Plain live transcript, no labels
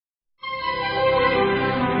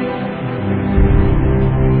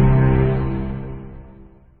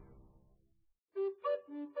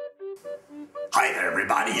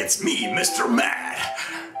it's me, Mr. Mad.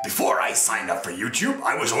 Before I signed up for YouTube,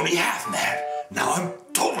 I was only half mad. Now I'm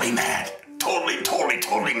totally mad.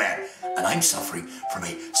 Totally mad. And I'm suffering from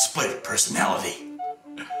a split personality.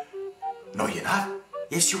 No, you're not.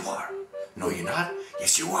 Yes, you are. No, you're not.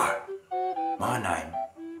 Yes, you are. My name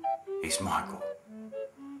is Michael.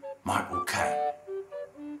 Michael Caine.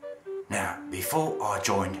 Now, before I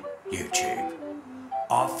joined YouTube,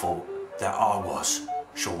 I thought that I was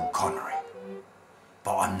Sean Connery.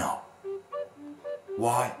 But I'm not.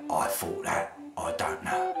 Why I thought that, I don't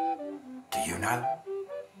know. Do you know?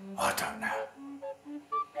 I don't know.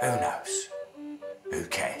 Who knows? Who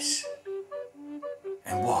cares?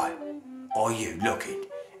 And why are you looking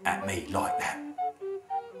at me like that?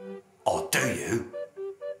 Or do you?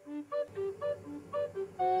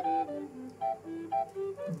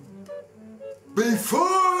 Before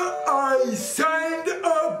I signed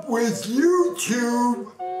up with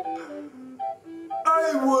YouTube,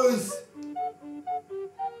 I was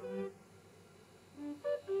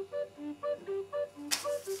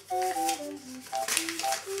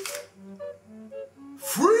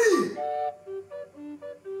free.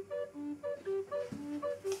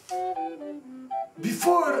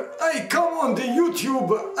 Before I come on the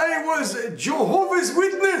YouTube, I was a Jehovah's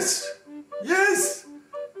Witness. Yes.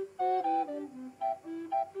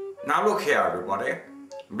 Now look here, everybody.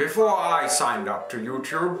 Before I signed up to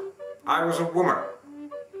YouTube, I was a woman.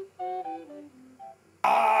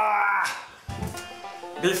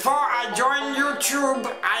 Before I joined YouTube,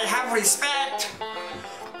 I have respect.